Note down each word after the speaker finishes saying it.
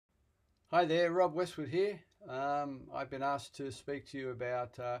Hi there, Rob Westwood here. I've been asked to speak to you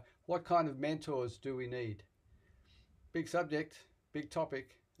about what kind of mentors do we need. Big subject, big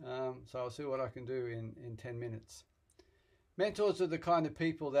topic, so I'll see what I can do in 10 minutes. Mentors are the kind of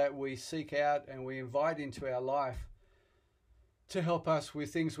people that we seek out and we invite into our life to help us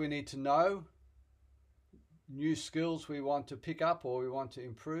with things we need to know, new skills we want to pick up or we want to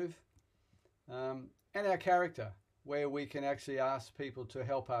improve, and our character, where we can actually ask people to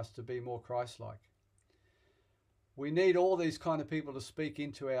help us to be more Christ-like. We need all these kind of people to speak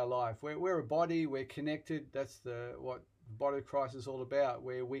into our life. We're a body, we're connected. That's what the body of Christ is all about,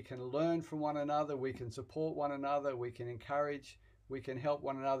 where we can learn from one another, we can support one another, we can encourage, we can help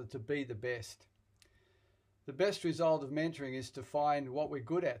one another to be the best. The best result of mentoring is to find what we're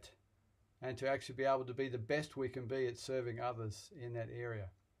good at and to actually be able to be the best we can be at serving others in that area.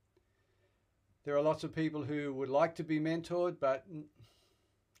 There are lots of people who would like to be mentored, but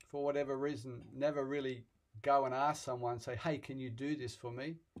for whatever reason, never really go and ask someone, say, hey, can you do this for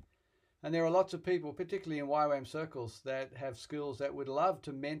me? And there are lots of people, particularly in YWAM circles, that have skills that would love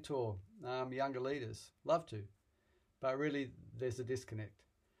to mentor younger leaders, love to, but really there's a disconnect.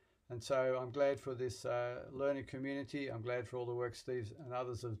 And so I'm glad for this learning community. I'm glad for all the work Steve and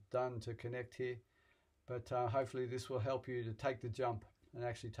others have done to connect here. But hopefully this will help you to take the jump and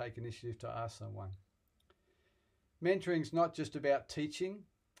actually take initiative to ask someone. Mentoring is not just about teaching.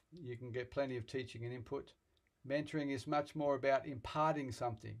 You can get plenty of teaching and input. Mentoring is much more about imparting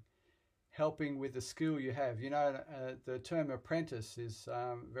something, helping with the skill you have. You know, the term apprentice is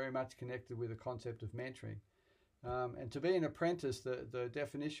very much connected with the concept of mentoring. And to be an apprentice, the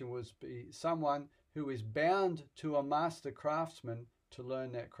definition was be someone who is bound to a master craftsman to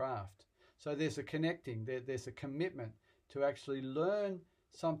learn that craft. So there's a connecting, there's a commitment to actually learn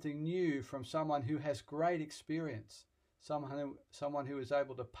something new from someone who has great experience, someone who is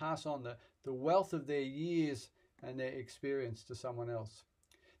able to pass on the wealth of their years and their experience to someone else.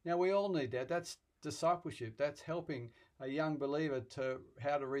 Now, we all need that. That's discipleship. That's helping a young believer to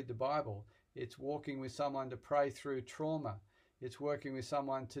how to read the Bible. It's walking with someone to pray through trauma. It's working with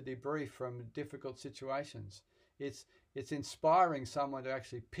someone to debrief from difficult situations. It's inspiring someone to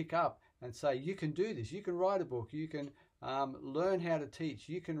actually pick up and say, you can do this. You can write a book. You can learn how to teach.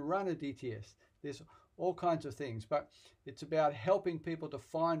 You can run a DTS. There's all kinds of things, but it's about helping people to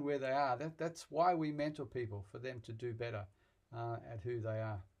find where they are. That's why we mentor people, for them to do better at who they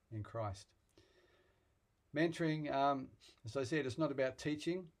are in Christ. Mentoring, as I said, it's not about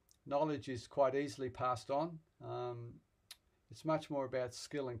teaching. Knowledge is quite easily passed on. It's much more about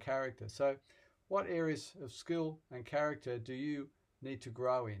skill and character. So what areas of skill and character do you need to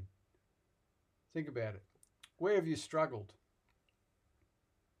grow in? Think about it. Where have you struggled?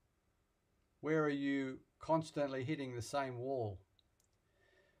 Where are you constantly hitting the same wall?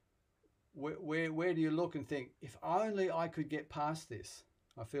 Where do you look and think, if only I could get past this?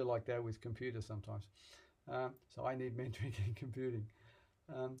 I feel like that with computers sometimes. So I need mentoring in computing.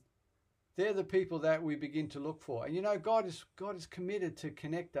 They're the people that we begin to look for. And you know, God is committed to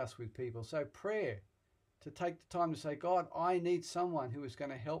connect us with people. So prayer, to take the time to say, God, I need someone who is going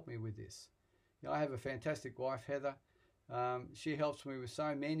to help me with this. You know, I have a fantastic wife, Heather. She helps me with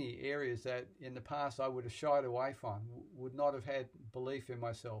so many areas that in the past I would have shied away from, would not have had belief in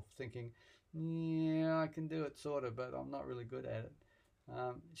myself, thinking, yeah, I can do it sort of, but I'm not really good at it.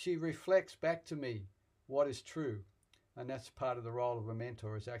 She reflects back to me what is true. And that's part of the role of a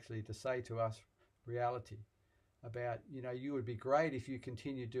mentor, is actually to say to us reality about, you know, you would be great if you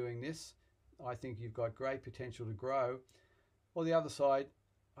continue doing this. I think you've got great potential to grow. Or the other side,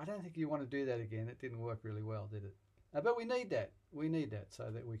 I don't think you want to do that again. It didn't work really well, did it? But we need that. We need that so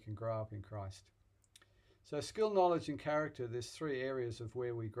that we can grow up in Christ. So skill, knowledge and character, there's three areas of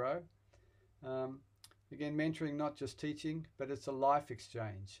where we grow. Again, mentoring, not just teaching, but it's a life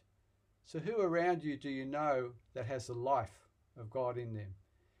exchange. So who around you do you know that has the life of God in them,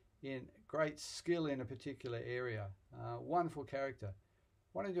 in great skill in a particular area, wonderful character?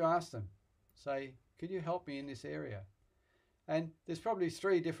 Why don't you ask them, say, could you help me in this area? And there's probably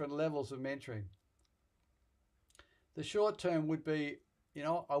three different levels of mentoring. The short term would be, you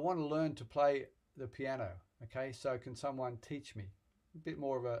know, I want to learn to play the piano. Okay, so can someone teach me? A bit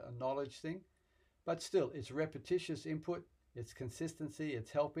more of a knowledge thing, but still it's repetitious input, it's consistency,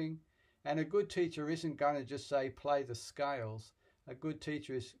 it's helping. And a good teacher isn't going to just say, play the scales. A good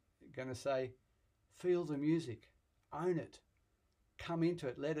teacher is going to say, feel the music, own it, come into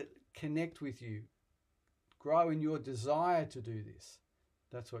it, let it connect with you, grow in your desire to do this.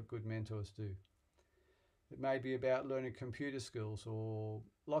 That's what good mentors do. It may be about learning computer skills or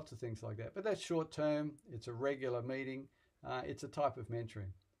lots of things like that. But that's short term. It's a regular meeting. It's a type of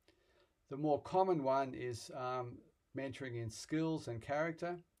mentoring. The more common one is mentoring in skills and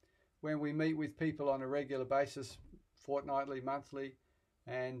character. When we meet with people on a regular basis, fortnightly, monthly,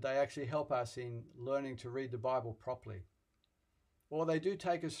 and they actually help us in learning to read the Bible properly. Or they do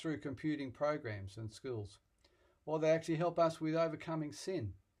take us through computing programs and skills. Or they actually help us with overcoming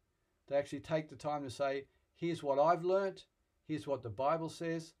sin. They actually take the time to say, here's what I've learnt, here's what the Bible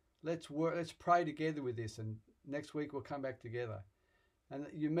says, let's pray together with this, and next week we'll come back together. And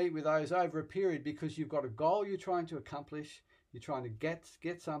you meet with those over a period because you've got a goal you're trying to accomplish, you're trying to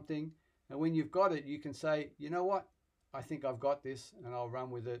get something, and when you've got it, you can say, you know what, I think I've got this, and I'll run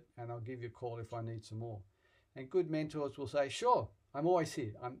with it, and I'll give you a call if I need some more. And good mentors will say, sure, I'm always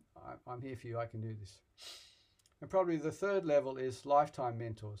here. I'm here for you. I can do this. And probably the third level is lifetime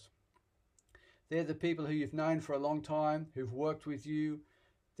mentors. They're the people who you've known for a long time, who've worked with you.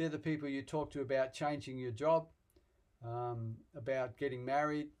 They're the people you talk to about changing your job, about getting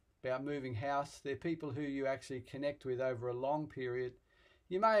married, about moving house. They're people who you actually connect with over a long period.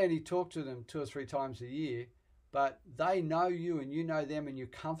 You may only talk to them 2 or 3 times a year, but they know you and you know them and you're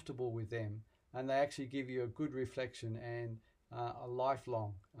comfortable with them, and they actually give you a good reflection and a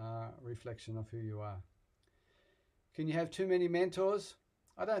lifelong reflection of who you are. Can you have too many mentors?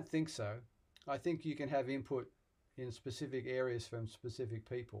 I don't think so. I think you can have input in specific areas from specific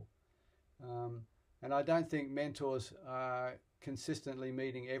people. And I don't think mentors are consistently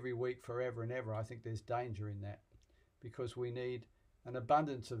meeting every week forever and ever. I think there's danger in that because we need an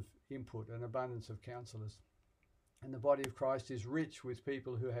abundance of input, an abundance of counselors. And the body of Christ is rich with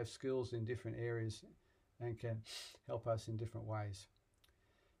people who have skills in different areas and can help us in different ways.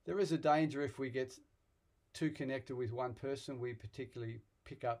 There is a danger if we get too connected with one person, we particularly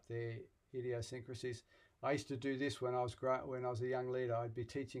pick up their idiosyncrasies. I used to do this when I was a young leader. I'd be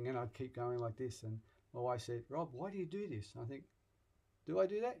teaching and I'd keep going like this. And my wife said, Rob, why do you do this? And I think, do I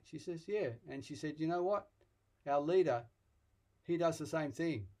do that? She says, yeah. And she said, you know what? Our leader, he does the same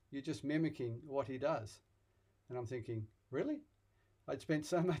thing. You're just mimicking what he does. And I'm thinking, really? I'd spent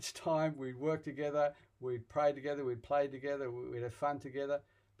so much time, we'd work together, we'd pray together, we'd play together, we'd have fun together,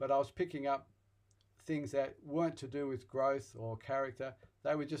 but I was picking up things that weren't to do with growth or character.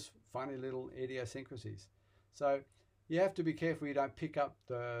 They were just funny little idiosyncrasies. So you have to be careful you don't pick up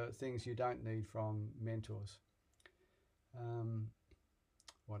the things you don't need from mentors.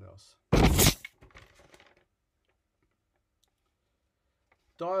 What else?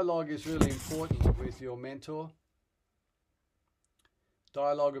 Dialogue is really important with your mentor.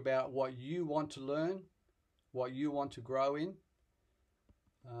 Dialogue about what you want to learn, what you want to grow in.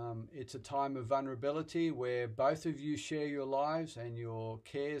 It's a time of vulnerability where both of you share your lives and your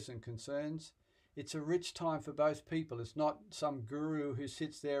cares and concerns. It's a rich time for both people. It's not some guru who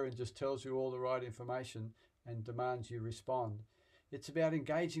sits there and just tells you all the right information and demands you respond. It's about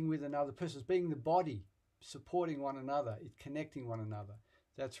engaging with another person. It's being the body, supporting one another, connecting one another.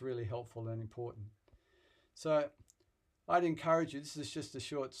 That's really helpful and important. So I'd encourage you, this is just a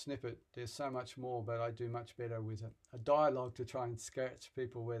short snippet, there's so much more, but I do much better with a dialogue to try and scratch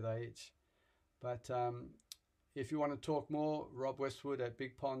people where they itch. But if you want to talk more,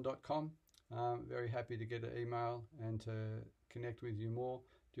 robwestwood@bigpond.com. Very happy to get an email and to connect with you more.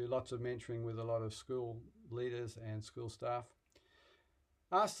 Do lots of mentoring with a lot of school leaders and school staff.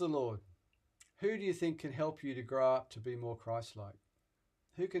 Ask the Lord, who do you think can help you to grow up to be more Christ-like?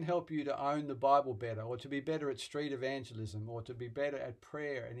 Who can help you to own the Bible better, or to be better at street evangelism, or to be better at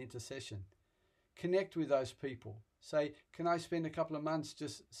prayer and intercession? Connect with those people. Say, can I spend a couple of months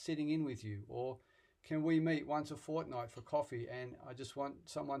just sitting in with you? Or can we meet once a fortnight for coffee and I just want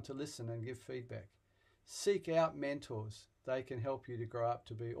someone to listen and give feedback? Seek out mentors. They can help you to grow up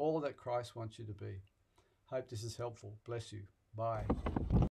to be all that Christ wants you to be. Hope this is helpful. Bless you. Bye.